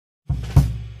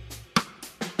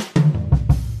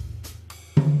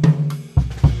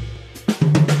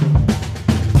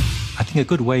think a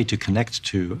good way to connect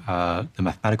to the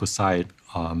mathematical side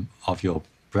of your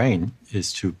brain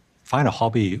is to find a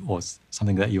hobby or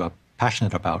something that you are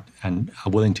passionate about and are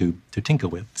willing to tinker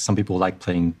with. Some people like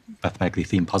playing mathematically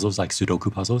themed puzzles, like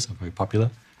Sudoku puzzles are very popular.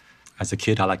 As a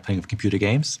kid, I like playing with computer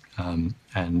games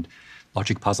and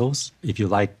logic puzzles. If you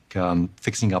like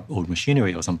fixing up old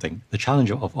machinery or something, the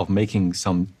challenge of making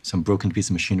some broken piece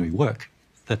of machinery work,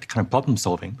 that kind of problem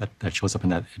solving that shows up in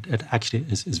that, it actually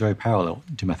is very parallel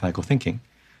to mathematical thinking.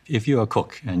 If you're a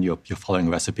cook and you're following a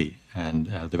recipe and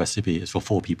the recipe is for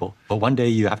 4 people, but one day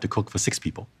you have to cook for 6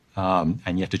 people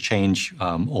and you have to change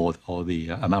all the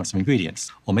amounts of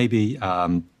ingredients. Or maybe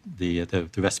the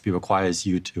recipe requires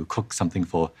you to cook something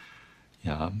for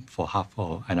half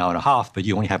or an hour and a half, but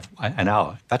you only have an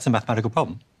hour. That's a mathematical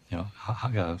problem.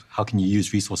 How can you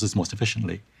use resources most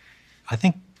efficiently? I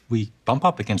think we bump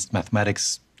up against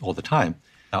mathematics all the time.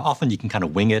 Now, often you can kind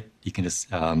of wing it. You can just,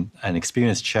 an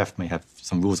experienced chef may have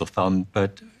some rules of thumb,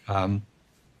 but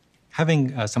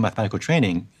having some mathematical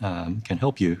training can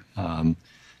help you,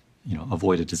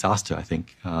 avoid a disaster, I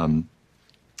think.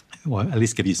 Or at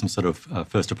least give you some sort of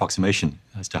first approximation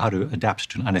as to how to adapt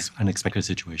to an unexpected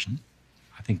situation.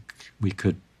 I think we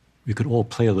could all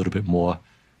play a little bit more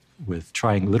with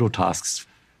trying little tasks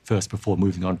first before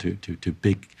moving on to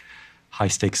big,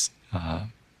 high-stakes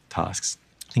tasks.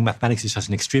 I think mathematics is just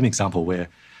an extreme example where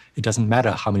it doesn't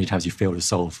matter how many times you fail to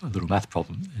solve a little math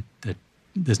problem.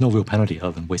 There's no real penalty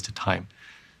other than wasted time.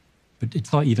 But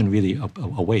it's not even really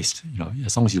a waste,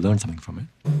 as long as you learn something from it.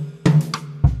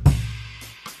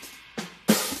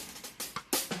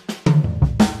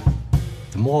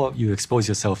 The more you expose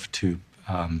yourself to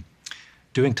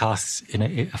doing tasks in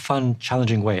a fun,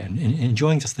 challenging way and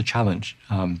enjoying just the challenge.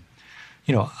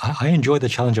 I enjoy the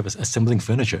challenge of assembling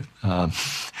furniture,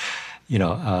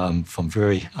 from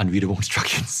very unreadable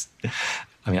instructions.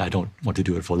 I mean, I don't want to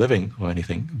do it for a living or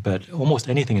anything, but almost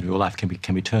anything in real life can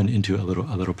be turned into a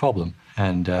little problem.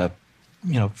 And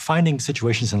finding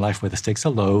situations in life where the stakes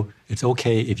are low, it's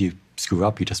okay if you screw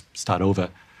up, you just start over,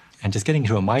 and just getting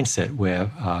into a mindset where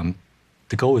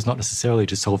the goal is not necessarily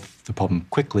to solve the problem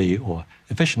quickly or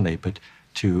efficiently, but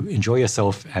to enjoy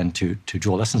yourself and to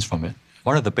draw lessons from it.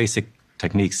 One of the basic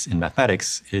techniques in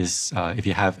mathematics is if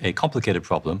you have a complicated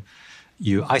problem,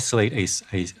 you isolate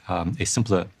a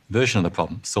simpler version of the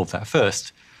problem, solve that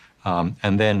first,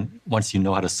 and then once you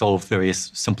know how to solve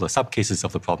various simpler subcases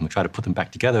of the problem, try to put them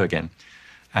back together again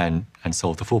and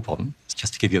solve the full problem.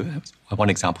 Just to give you one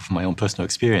example from my own personal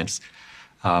experience,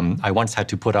 I once had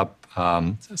to put up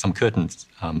some curtains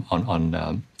on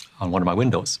one of my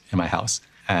windows in my house.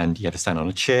 And you have to stand on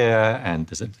a chair, and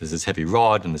there's this heavy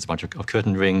rod, and there's a bunch of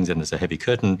curtain rings, and there's a heavy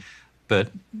curtain. But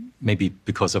maybe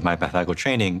because of my mathematical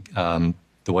training,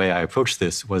 the way I approached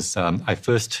this was I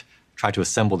first tried to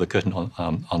assemble the curtain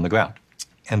on the ground.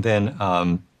 And then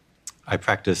I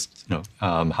practiced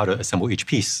how to assemble each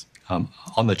piece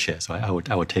on the chair. So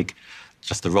I would take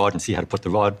just the rod and see how to put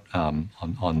the rod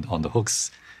on the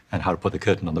hooks and how to put the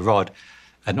curtain on the rod.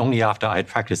 And only after I had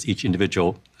practiced each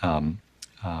individual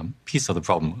piece of the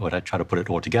problem would I try to put it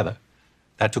all together.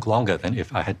 That took longer than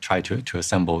if I had tried to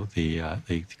assemble the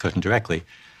curtain directly.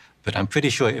 But I'm pretty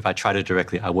sure if I tried it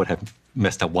directly, I would have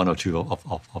messed up one or two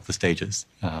of the stages.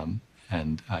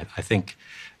 And I think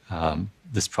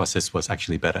this process was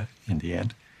actually better in the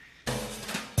end.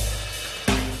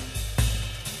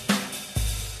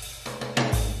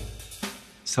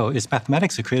 So is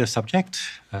mathematics a creative subject?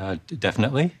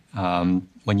 Definitely.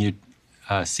 When you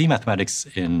see mathematics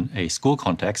in a school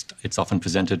context, it's often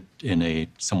presented in a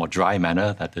somewhat dry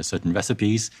manner, that there's certain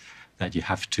recipes that you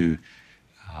have to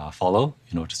follow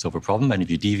in order to solve a problem. And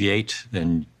if you deviate,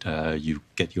 then you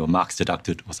get your marks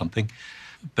deducted or something.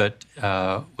 But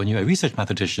when you're a research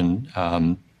mathematician,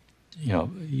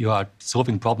 you are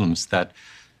solving problems that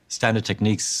standard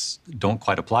techniques don't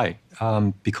quite apply.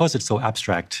 Because it's so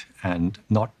abstract and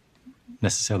not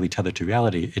necessarily tethered to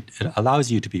reality, it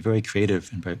allows you to be very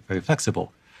creative and very, very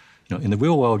flexible. In the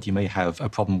real world, you may have a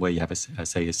problem where you have,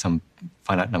 say, some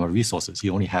finite number of resources.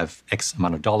 You only have X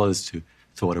amount of dollars to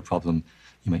throw at a problem.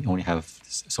 You may only have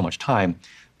so much time.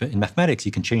 But in mathematics,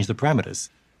 you can change the parameters.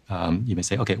 You may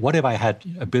say, okay, what if I had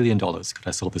 $1 billion? Could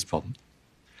I solve this problem?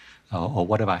 Or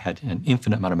what if I had an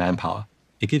infinite amount of manpower?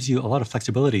 It gives you a lot of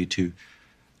flexibility to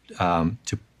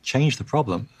change the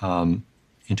problem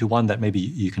into one that maybe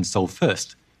you can solve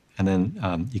first, and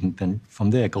then you can then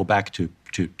from there go back to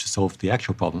solve the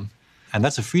actual problem. And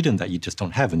that's a freedom that you just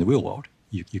don't have in the real world.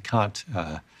 You can't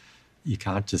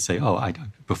just say, oh,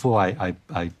 before I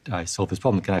solve this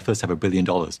problem, can I first have $1 billion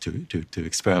to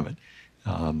experiment?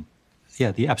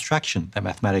 The abstraction that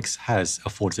mathematics has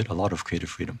affords it a lot of creative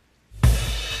freedom.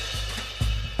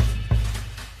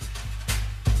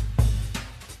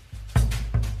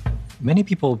 Many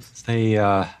people, they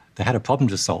had a problem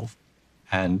to solve,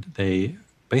 and they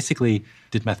basically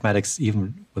did mathematics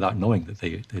even without knowing that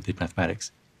they did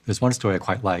mathematics. There's one story I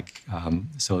quite like.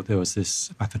 So there was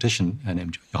this mathematician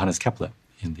named Johannes Kepler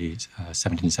in the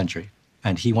 17th century,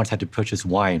 and he once had to purchase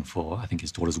wine for, I think,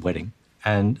 his daughter's wedding.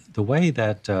 And the way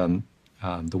that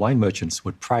the wine merchants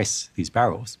would price these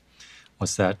barrels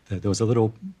was that there was a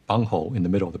little bunghole in the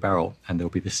middle of the barrel, and there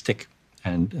would be this stick,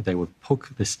 and they would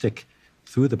poke the stick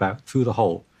through the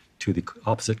hole to the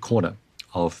opposite corner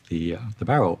of the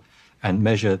barrel and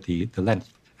measure the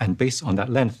length. And based on that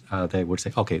length, they would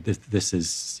say, okay, this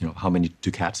is how many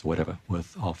ducats or whatever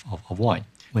worth of wine.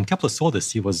 When Kepler saw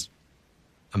this, he was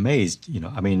amazed.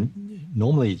 I mean,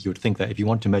 normally you would think that if you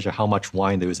want to measure how much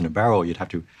wine there is in a barrel, you'd have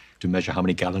to measure how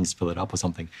many gallons, fill it up or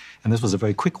something. And this was a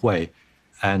very quick way.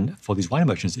 And for these wine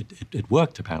merchants, it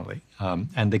worked apparently.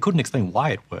 And they couldn't explain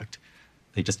why it worked.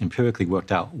 They just empirically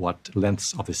worked out what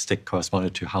lengths of the stick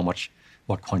corresponded to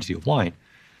what quantity of wine.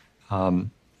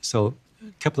 So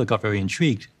Kepler got very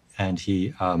intrigued, and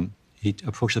he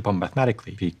approached the problem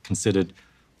mathematically. He considered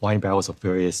wine barrels of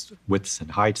various widths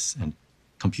and heights and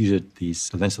computed the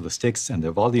lengths of the sticks and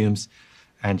their volumes.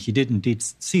 And he did indeed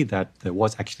see that there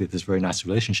was actually this very nice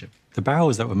relationship. The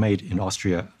barrels that were made in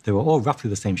Austria, they were all roughly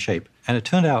the same shape. And it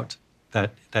turned out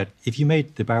that if you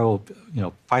made the barrel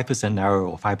 5% narrower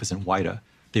or 5% wider,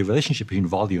 the relationship between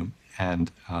volume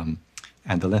and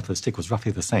the length of the stick was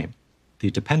roughly the same.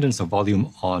 The dependence of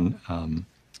volume on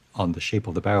the shape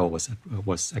of the barrel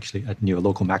was actually at near a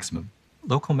local maximum.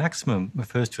 Local maximum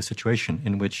refers to a situation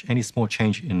in which any small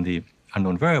change in the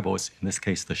unknown variables, in this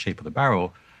case the shape of the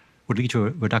barrel, would lead to a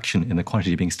reduction in the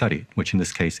quantity being studied, which in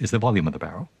this case is the volume of the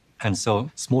barrel. And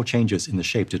so small changes in the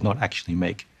shape did not actually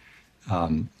make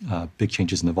big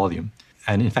changes in the volume.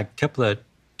 And in fact, Kepler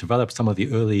developed some of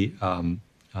the early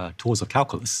tools of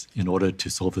calculus in order to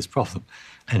solve this problem.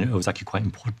 And it was actually quite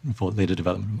important for later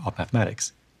development of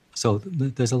mathematics. So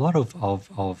there's a lot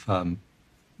of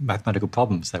mathematical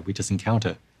problems that we just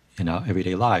encounter in our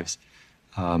everyday lives.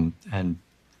 And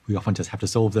we often just have to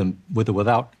solve them with or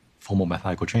without formal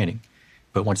mathematical training.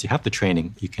 But once you have the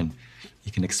training, you can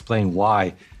explain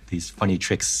why these funny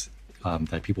tricks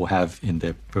that people have in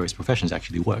their various professions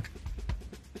actually work.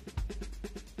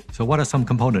 So what are some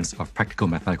components of practical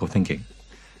mathematical thinking?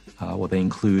 Well, they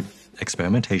include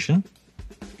experimentation,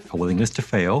 a willingness to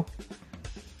fail,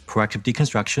 proactive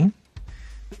deconstruction,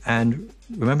 and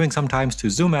remembering sometimes to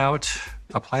zoom out,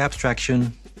 apply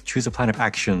abstraction, choose a plan of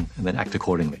action, and then act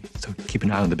accordingly. So keep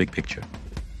an eye on the big picture.